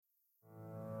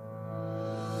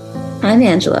I'm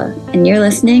Angela, and you're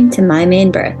listening to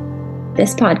MyMaine Birth.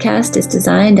 This podcast is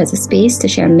designed as a space to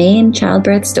share Maine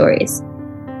childbirth stories.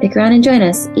 Stick around and join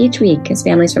us each week as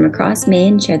families from across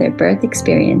Maine share their birth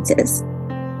experiences.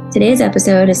 Today's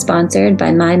episode is sponsored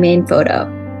by MyMaine Photo.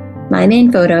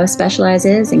 MyMaine Photo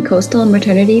specializes in coastal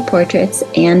maternity portraits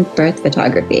and birth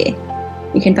photography.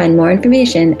 You can find more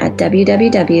information at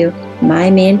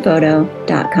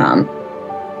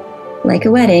www.mymainephoto.com. Like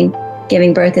a wedding,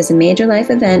 giving birth is a major life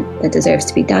event that deserves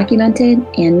to be documented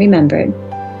and remembered.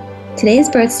 Today's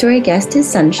birth story guest is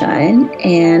Sunshine,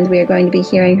 and we are going to be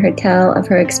hearing her tell of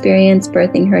her experience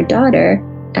birthing her daughter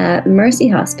at Mercy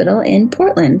Hospital in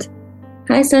Portland.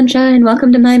 Hi, Sunshine.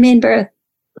 Welcome to MyMaine Birth.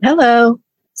 Hello.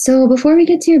 So before we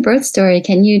get to your birth story,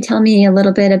 can you tell me a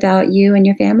little bit about you and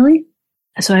your family?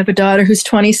 So I have a daughter who's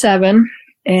 27,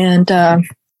 and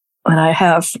I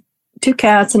have 2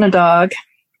 cats and a dog.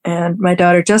 And my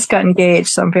daughter just got engaged,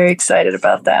 so I'm very excited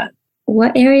about that.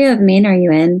 What area of Maine are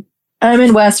you in? I'm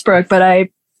in Westbrook, but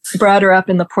I brought her up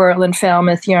in the Portland,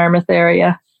 Falmouth, Yarmouth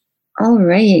area. All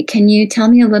right. Can you tell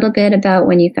me a little bit about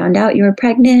when you found out you were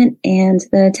pregnant and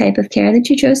the type of care that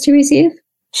you chose to receive?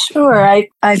 Sure.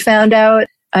 I found out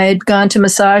I had gone to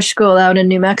massage school out in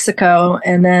New Mexico,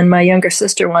 and then my younger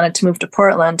sister wanted to move to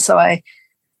Portland. So I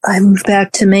moved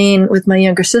back to Maine with my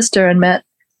younger sister and met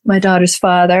my daughter's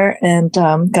father and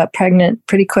got pregnant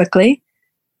pretty quickly.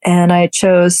 And I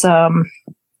chose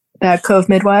Back Cove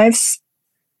Midwives,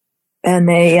 and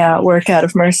they work out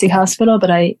of Mercy Hospital.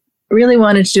 But I really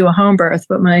wanted to do a home birth,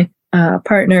 but my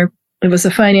partner, it was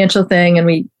a financial thing, and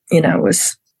we,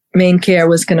 was Maine Care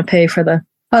was going to pay for the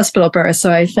hospital birth.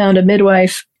 So I found a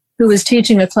midwife who was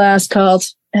teaching a class called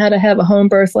How to Have a Home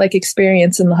Birth-like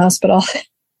Experience in the Hospital.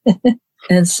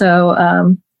 And so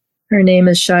her name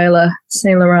is Shyla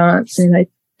St. Laurent, and I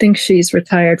think she's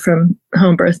retired from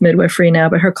home birth midwifery now,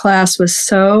 but her class was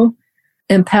so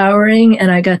empowering,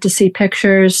 and I got to see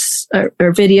pictures or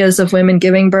videos of women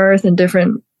giving birth in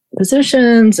different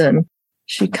positions, and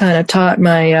she kind of taught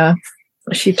my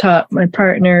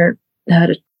partner how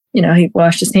to, he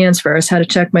washed his hands first, how to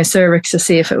check my cervix to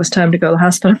see if it was time to go to the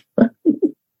hospital.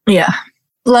 Yeah.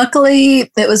 Luckily,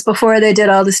 it was before they did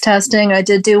all this testing. I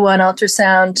did do one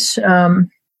ultrasound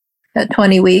at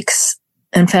 20 weeks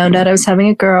and found out I was having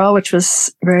a girl, which was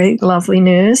very lovely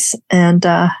news. And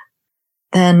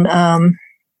then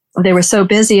they were so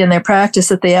busy in their practice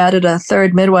that they added a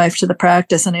third midwife to the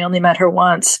practice, and I only met her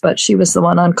once, but she was the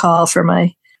one on call for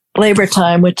my labor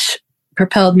time, which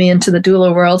propelled me into the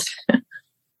doula world.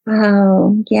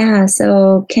 Wow. Yeah.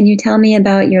 So can you tell me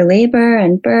about your labor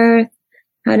and birth?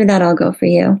 How did that all go for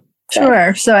you?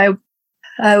 Sure. So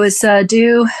I was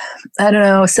due,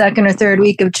 second or third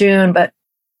week of June, but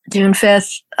June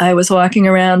 5th, I was walking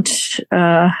around,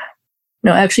 June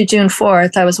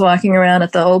 4th, I was walking around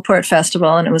at the Old Port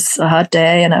Festival, and it was a hot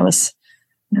day, and I was,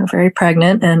 very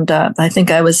pregnant, and I think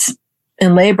I was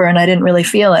in labor, and I didn't really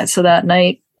feel it. So that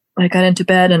night, I got into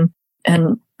bed, and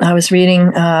I was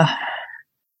reading a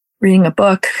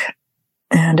book,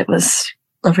 and it was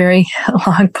a very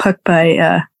long book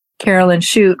by Carolyn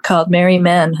Shute called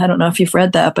MyMaine. I don't know if you've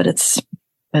read that, but it's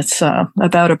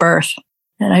about a birth.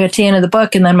 And I got to the end of the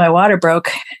book, and then my water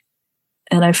broke,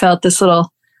 and I felt this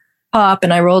little pop,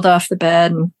 and I rolled off the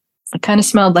bed, and it kind of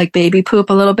smelled like baby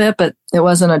poop a little bit, but it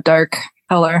wasn't a dark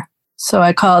color. So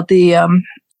I called the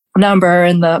number,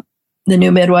 and the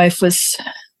new midwife was,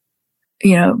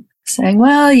 saying,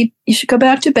 well, you should go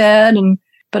back to bed.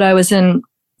 But I was in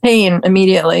pain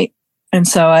immediately. And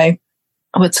so I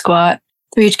would squat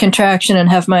through each contraction and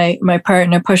have my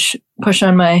partner push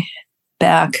on my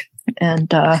back.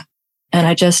 And I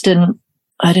just didn't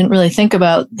really think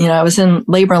about, I was in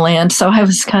labor land. So I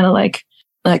was kind of like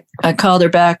I called her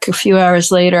back a few hours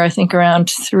later, I think around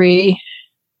 3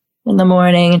 in the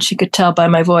morning, and she could tell by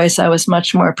my voice I was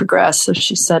much more progressed. So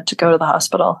she said to go to the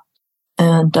hospital.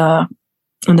 And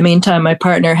in the meantime, my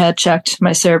partner had checked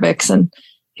my cervix, and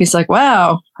he's like,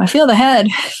 wow, I feel the head.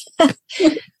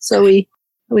 So we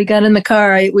got in the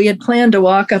car. We had planned to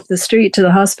walk up the street to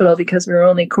the hospital because we were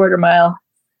only a quarter mile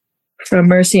from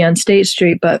Mercy on State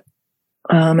Street, but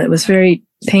it was very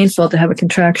painful to have a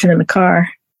contraction in the car.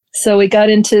 So we got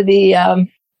into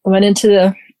went into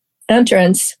the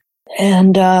entrance,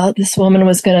 and this woman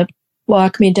was going to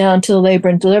walk me down to the labor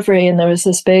and delivery, and there was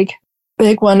this big,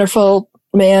 wonderful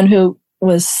man who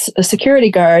was a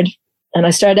security guard, and I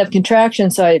started to have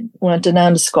contractions, so I went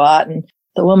down to squat, and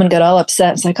the woman got all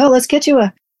upset. It's like, oh, let's get you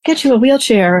a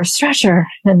wheelchair or a stretcher.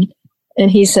 And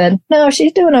he said, no,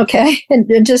 she's doing okay.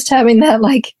 And just having that,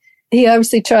 he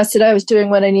obviously trusted I was doing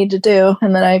what I needed to do.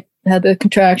 And then I had the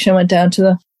contraction, went down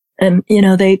to and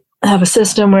they have a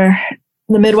system where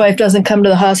the midwife doesn't come to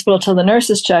the hospital till the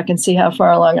nurses check and see how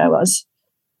far along I was.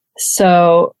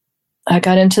 So I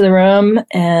got into the room,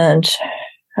 and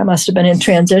I must have been in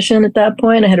transition at that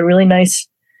point. I had a really nice,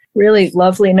 really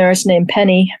lovely nurse named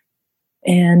Penny.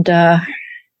 And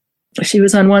she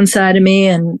was on one side of me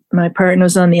and my partner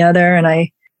was on the other. And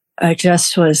I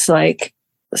just was like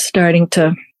starting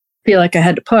to feel like I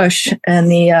had to push.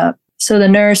 And so the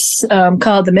nurse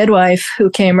called the midwife who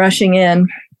came rushing in.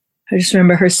 I just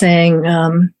remember her saying,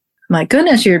 my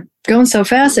goodness, you're going so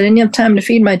fast. I didn't have time to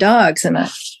feed my dogs. And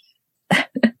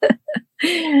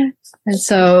and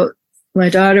so my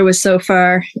daughter was so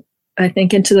far, I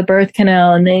think, into the birth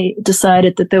canal, and they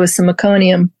decided that there was some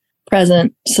meconium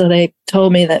present. So they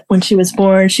told me that when she was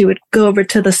born, she would go over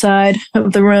to the side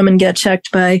of the room and get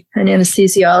checked by an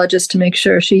anesthesiologist to make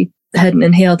sure she hadn't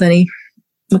inhaled any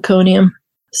meconium.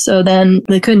 So then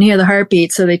they couldn't hear the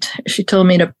heartbeat. So she told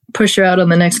me to push her out on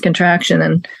the next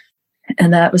contraction.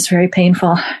 And that was very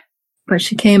painful. But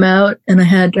she came out, and I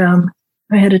had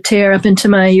a tear up into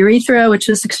my urethra, which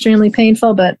was extremely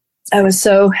painful, but I was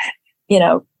so,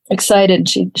 excited.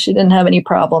 She didn't have any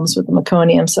problems with the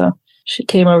meconium. So she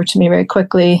came over to me very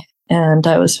quickly, and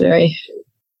I was very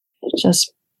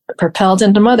just propelled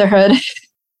into motherhood.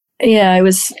 Yeah,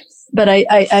 but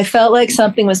I felt like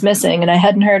something was missing, and I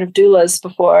hadn't heard of doulas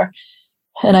before.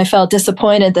 And I felt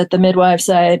disappointed that the midwives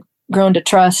I had grown to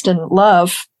trust and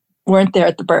love weren't there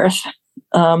at the birth.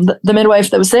 The midwife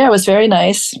that was there was very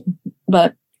nice,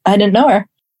 but I didn't know her.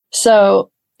 So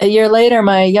a year later,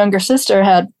 my younger sister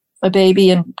had a baby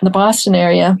in the Boston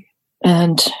area,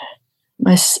 and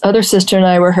my other sister and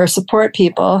I were her support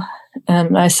people,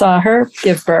 and I saw her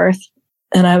give birth,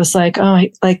 and I was like,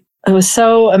 it was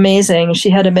so amazing. She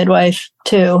had a midwife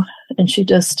too, and she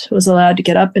just was allowed to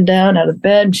get up and down out of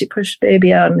bed, and she pushed the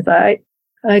baby out, and I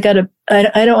thought,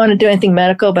 I don't want to do anything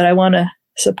medical, but I want to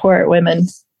support women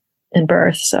in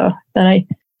birth. So then I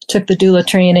took the doula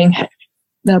training. At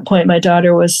that point, my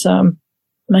daughter was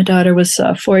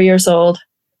 4 years old,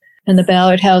 and the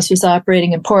Ballard House was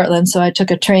operating in Portland. So I took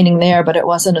a training there, but it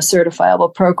wasn't a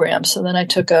certifiable program. So then I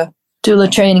took a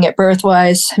doula training at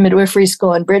Birthwise Midwifery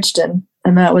School in Bridgeton,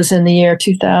 and that was in the year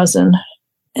 2000.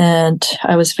 And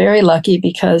I was very lucky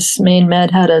because Maine Med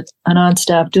had an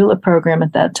on-staff doula program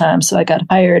at that time. So I got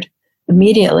hired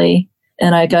immediately,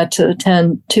 and I got to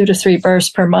attend 2 to 3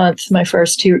 births per month my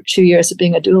first two years of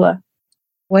being a doula.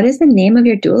 What is the name of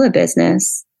your doula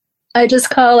business? I just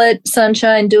call it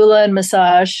Sunshine Doula and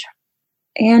Massage.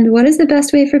 And what is the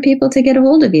best way for people to get a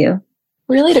hold of you?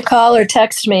 Really, to call or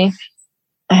text me.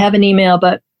 I have an email,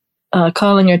 but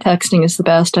calling or texting is the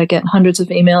best. I get hundreds of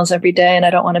emails every day, and I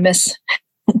don't want to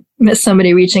miss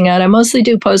somebody reaching out. I mostly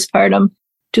do postpartum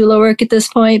doula work at this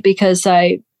point because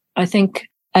I think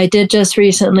I did just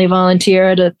recently volunteer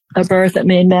at a birth at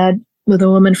Maine Med with a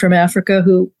woman from Africa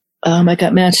who I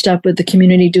got matched up with the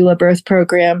community doula birth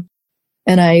program,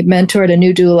 and I mentored a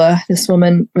new doula. This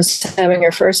woman was having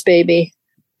her first baby,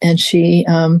 and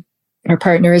her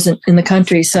partner isn't in the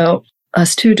country, so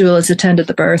us 2 doulas attended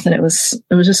the birth, and it was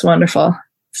just wonderful.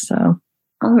 So,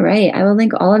 all right, I will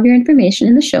link all of your information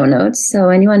in the show notes, so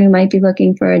anyone who might be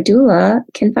looking for a doula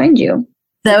can find you.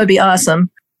 That would be awesome.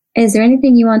 Is there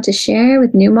anything you want to share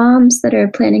with new moms that are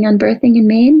planning on birthing in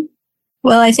Maine?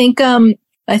 Well, I think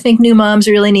new moms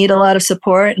really need a lot of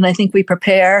support, and I think we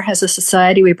prepare as a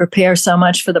society. We prepare so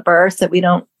much for the birth that we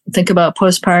don't think about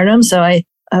postpartum. So I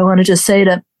want to just say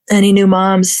to any new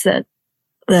moms that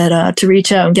to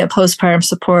reach out and get postpartum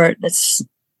support.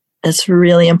 It's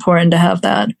really important to have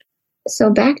that. So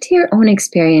back to your own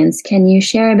experience, can you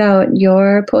share about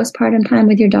your postpartum time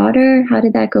with your daughter? How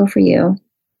did that go for you?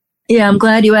 Yeah, I'm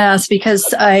glad you asked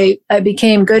because I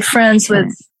became good friends with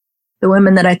the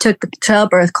women that I took the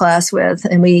childbirth class with,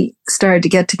 and we started to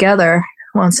get together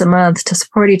once a month to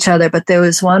support each other. But there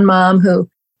was one mom who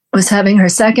was having her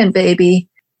second baby,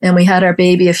 and we had our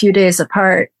baby a few days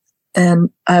apart. And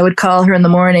I would call her in the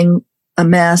morning a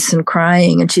mess and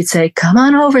crying, and she'd say, "Come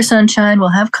on over, Sunshine, we'll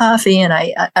have coffee." And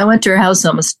I went to her house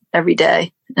almost every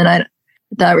day, and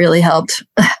that really helped.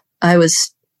 I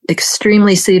was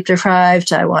extremely sleep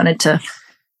deprived.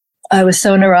 I was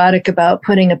so neurotic about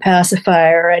putting a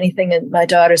pacifier or anything in my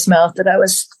daughter's mouth that I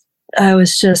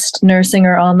was just nursing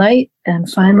her all night, and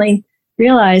finally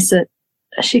realized that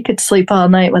she could sleep all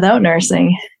night without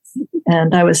nursing.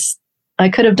 And I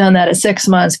could have done that at 6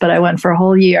 months, but I went for a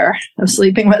whole year of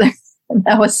sleeping with her. And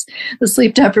the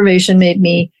sleep deprivation made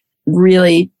me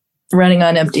really running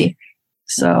on empty.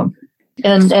 So,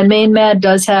 and Maine Med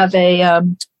does have a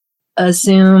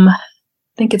Zoom, I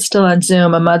think it's still on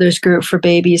Zoom, a mother's group for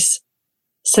babies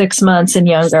 6 months and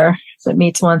younger that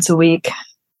meets once a week.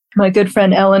 My good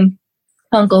friend Ellen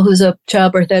uncle, who's a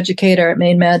childbirth educator at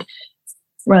Maine Med,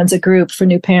 runs a group for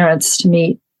new parents to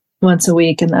meet once a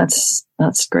week, and that's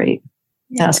great.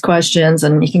 Ask questions,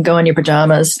 and you can go in your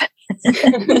pajamas.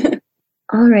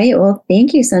 All right. Well,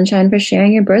 thank you, Sunshine, for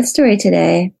sharing your birth story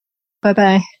today.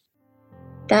 Bye-bye.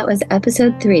 That was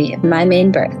episode 3 of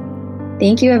MyMaine Birth.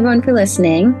 Thank you, everyone, for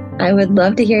listening. I would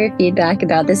love to hear your feedback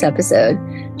about this episode.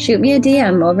 Shoot me a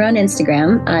DM over on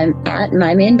Instagram. I'm at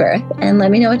MyMaineBirth, and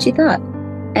let me know what you thought.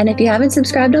 And if you haven't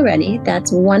subscribed already,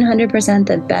 that's 100%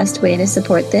 the best way to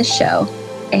support this show.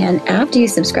 And after you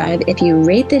subscribe, if you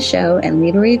rate this show and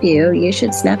leave a review, you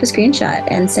should snap a screenshot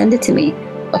and send it to me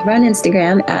over on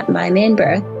Instagram at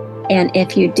MyMaineBirth. And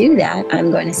if you do that, I'm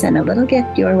going to send a little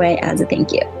gift your way as a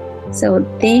thank you. So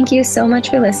thank you so much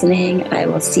for listening. I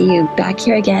will see you back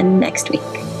here again next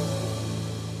week.